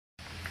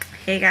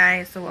Hey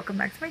guys, so welcome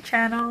back to my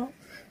channel.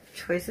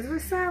 Choices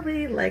with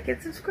Sally. Like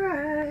and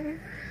subscribe.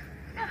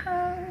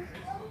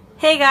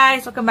 Hey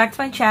guys, welcome back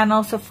to my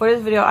channel. So for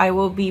this video I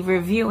will be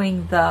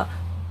reviewing the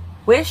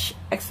Whish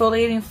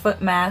Exfoliating Foot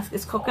Mask.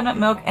 It's coconut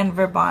milk and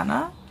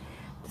verbena.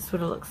 This is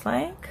what it looks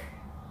like.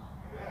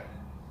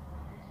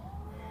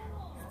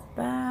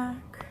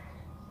 Back.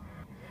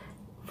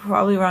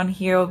 Probably around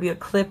here will be a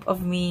clip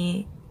of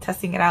me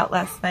testing it out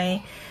last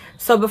night.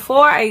 So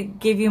before I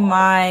give you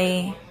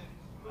my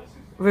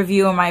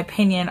review or my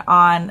opinion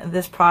on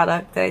this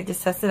product that I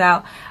just tested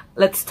out,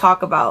 let's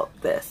talk about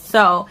this.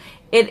 So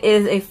it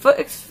is a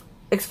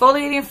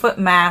exfoliating foot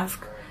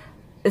mask.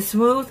 It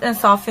smooths and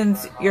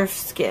softens your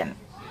skin.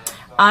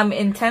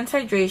 Intense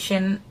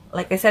hydration,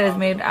 like I said, is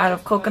made out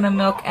of coconut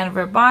milk and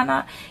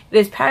verbena. It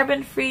is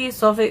paraben free,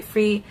 sulfate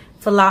free,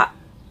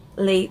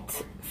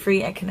 phthalate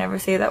free, I can never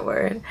say that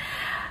word,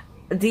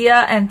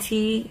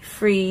 DNT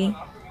free,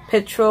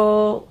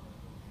 petrochemical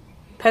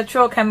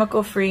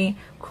free,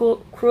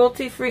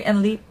 cruelty free,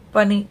 and Leap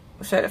Bunny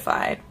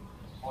certified.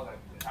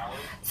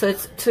 So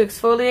it's to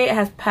exfoliate. It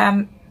has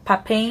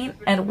papain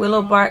and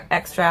willow bark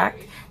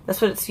extract.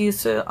 That's what it's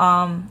used to,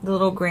 the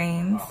little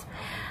grains.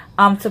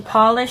 To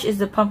polish is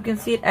the pumpkin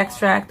seed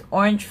extract,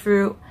 orange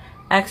fruit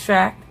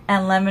extract,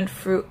 and lemon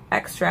fruit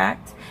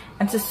extract.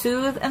 And to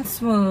soothe and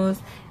smooth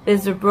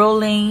is the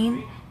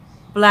bromelain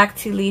black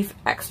tea leaf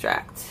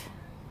extract.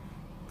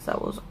 So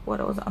that was what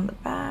it was on the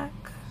back.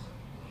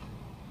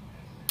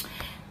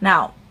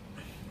 Now,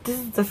 this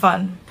is the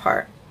fun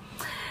part.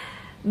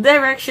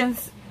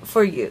 Directions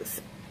for use.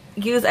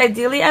 Use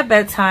ideally at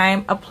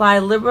bedtime. Apply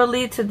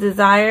liberally to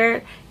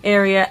desired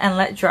area and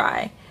let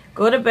dry.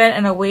 Go to bed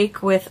and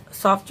awake with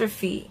softer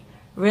feet.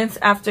 Rinse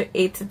after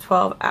 8 to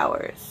 12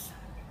 hours.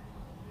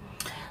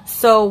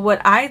 So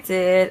what I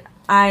did,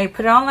 I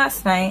put it on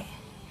last night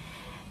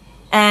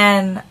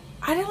and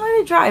I didn't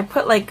let it dry. I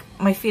put like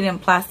my feet in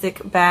plastic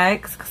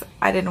bags because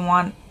I didn't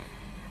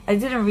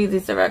read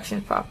these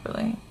directions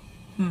properly.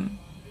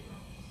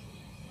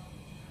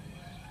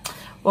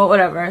 Well,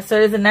 whatever. So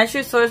it is a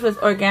natural source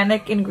with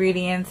organic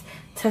ingredients,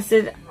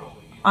 tested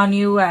on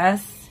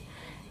US,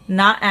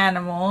 not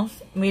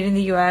animals, made in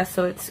the US,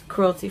 so it's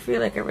cruelty free,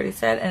 like I already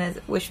said, and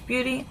it's Wish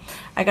Beauty.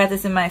 I got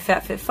this in my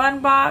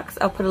FabFitFun box.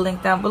 I'll put a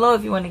link down below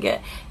if you want to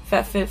get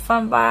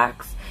FabFitFun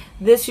box.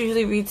 This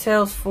usually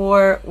retails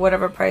for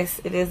whatever price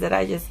it is that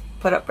I just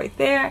put up right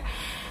there.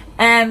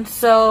 And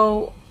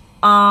so,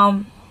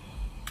 about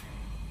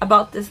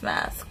this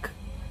mask.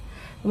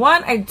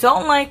 One, I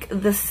don't like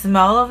the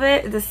smell of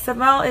it. The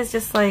smell is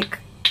just like,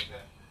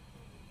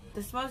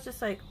 it's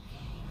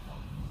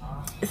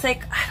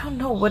like, I don't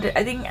know what it,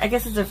 I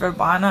guess it's a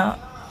verbena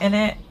in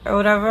it or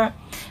whatever.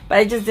 But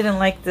I just didn't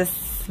like the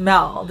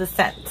smell, the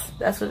scent.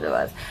 That's what it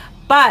was.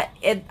 But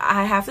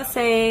I have to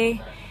say,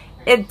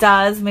 it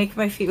does make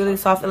my feet really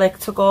soft. It like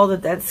took all the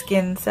dead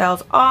skin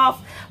cells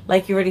off,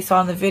 like you already saw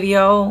in the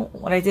video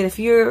what I did. If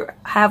you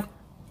have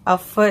a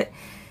foot,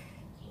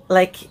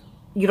 like,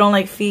 you don't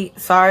like feet,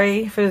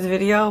 sorry for this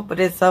video, but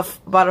it's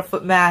about a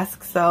foot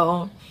mask.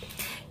 So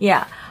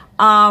yeah,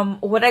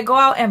 would I go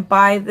out and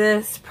buy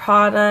this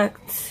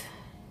product?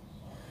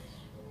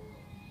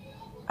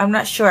 I'm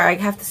not sure. I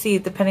have to see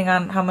depending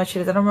on how much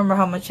it is. I don't remember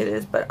how much it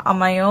is, but on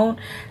my own,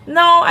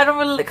 no, I don't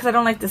really, because I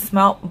don't like the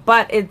smell.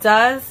 But it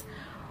does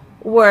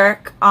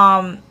work.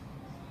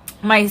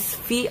 My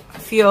feet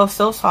feel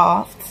so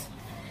soft.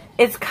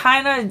 It's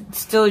kind of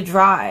still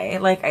dry.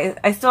 Like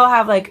I still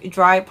have like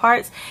dry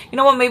parts. You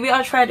know what? Maybe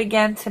I'll try it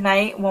again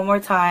tonight one more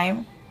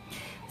time.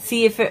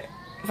 See if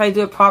I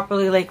do it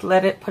properly. Like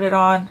put it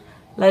on,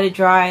 let it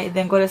dry,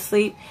 then go to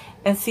sleep,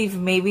 and see if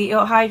maybe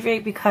it'll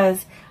hydrate,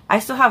 because I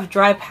still have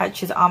dry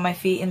patches on my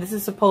feet, and this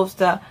is supposed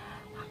to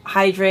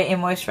hydrate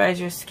and moisturize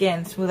your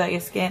skin, smooth out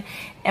your skin,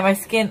 and my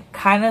skin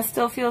kind of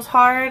still feels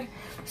hard.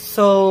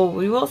 So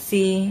we will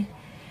see.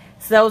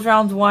 So that was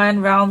round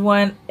one. Round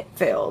one, it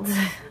failed.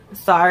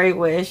 Sorry,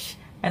 Wish.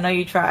 I know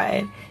you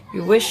tried.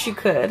 You wish you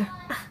could.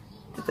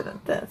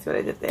 That's what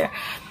I did there.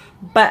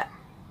 But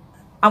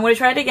I'm going to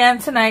try it again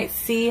tonight.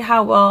 See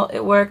how well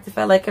it worked. If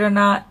I like it or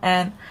not.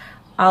 And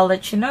I'll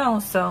let you know.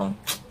 So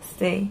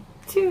stay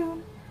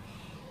tuned.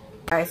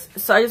 Guys,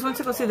 so I just went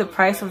to go see the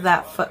price of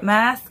that foot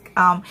mask.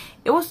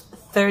 It was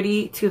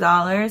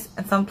 $32.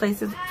 In some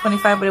places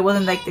 $25. But it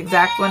wasn't like the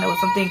exact one. It was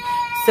something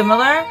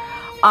similar.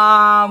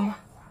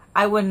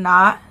 I would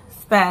not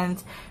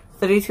spend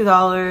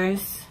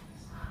 $32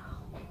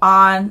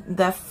 on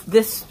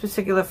this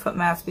particular foot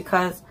mask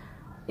because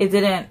it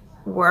didn't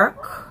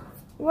work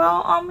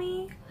well on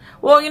me.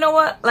 Well, you know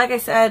what? Like I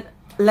said,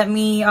 let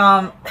me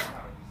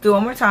do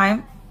one more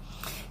time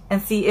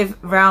and see if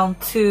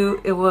round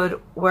two it would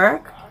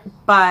work.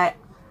 But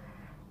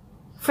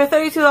for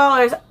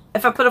 $32,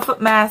 if I put a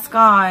foot mask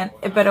on,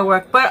 it better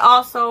work. But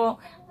also,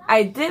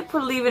 I did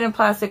leave it in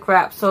plastic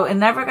wrap, so it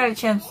never got a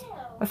chance.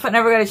 My foot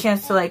never got a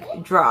chance to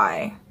like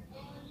dry.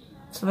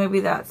 So maybe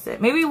that's it.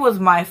 Maybe it was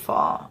my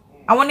fault.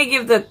 I want to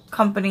give the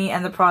company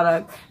and the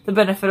product the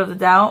benefit of the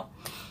doubt.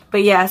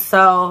 But yeah,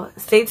 so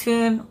stay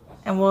tuned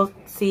and we'll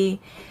see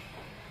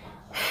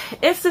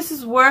if this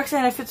is works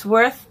and if it's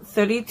worth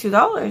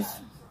 $32.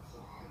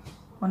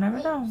 We'll never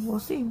know. We'll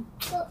see.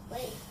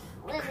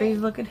 Crazy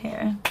looking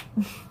hair.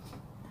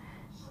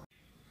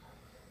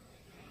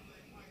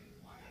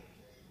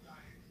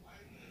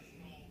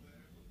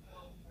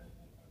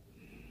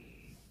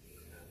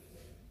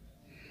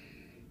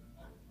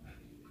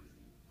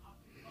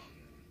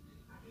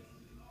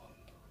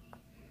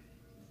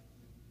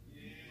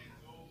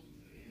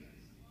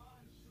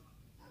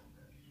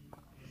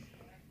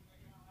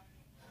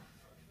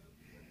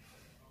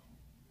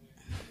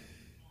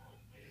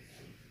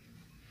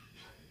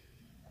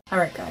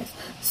 Alright guys,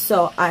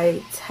 so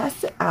I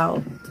tested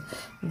out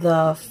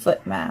the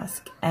foot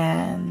mask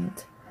and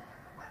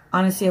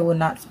honestly I would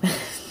not spend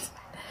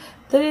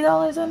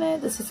 $30 on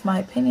it. This is my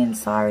opinion.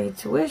 Sorry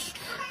to Wish.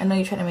 I know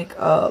you're trying to make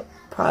a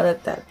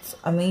product that's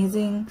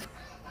amazing.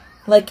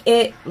 Like,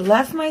 it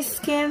left my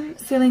skin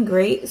feeling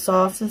great,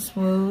 soft and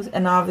smooth,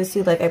 and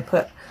obviously like I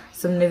put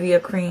some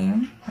Nivea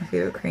cream, my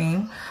favorite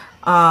cream,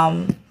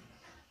 on,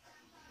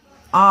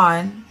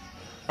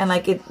 and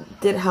like it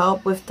did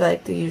help with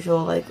like the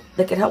usual like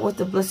it helped with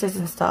the blisters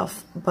and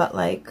stuff, but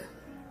like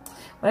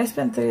when I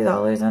spent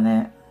 $30 on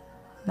it,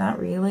 not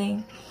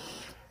really.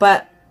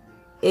 But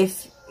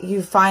if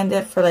you find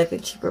it for like a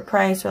cheaper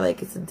price or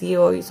like it's a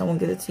deal or someone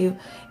gives it to you,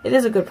 it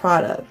is a good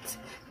product,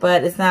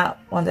 but it's not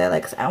one that I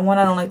like. One,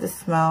 I don't like the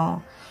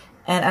smell,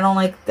 and I don't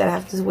like that I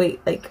have to wait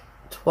like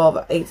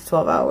 8 to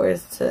 12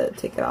 hours to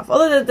take it off.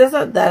 Although that's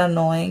not that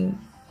annoying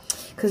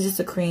because it's just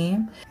a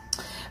cream.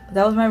 But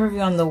that was my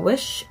review on the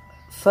Whish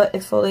Foot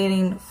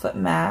Exfoliating Foot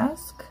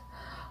Mask.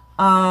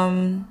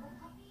 Yeah.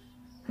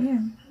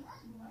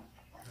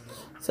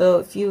 So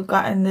if you've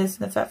gotten this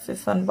in the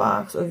FabFitFun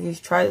box, or if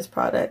you've tried this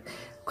product,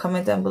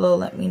 comment down below.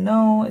 Let me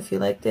know if you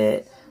liked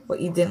it, what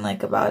you didn't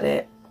like about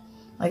it.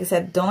 Like I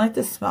said, don't like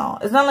the smell.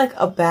 It's not like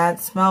a bad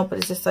smell, but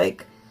it's just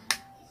like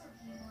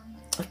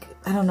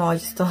I don't know. I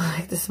just don't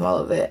like the smell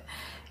of it.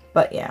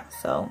 But yeah,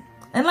 so.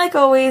 And like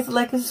always,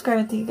 like and subscribe.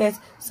 And thank you guys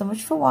so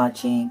much for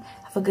watching.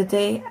 Have a good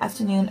day,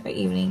 afternoon, or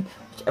evening,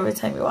 whichever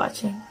time you're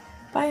watching.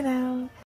 Bye now.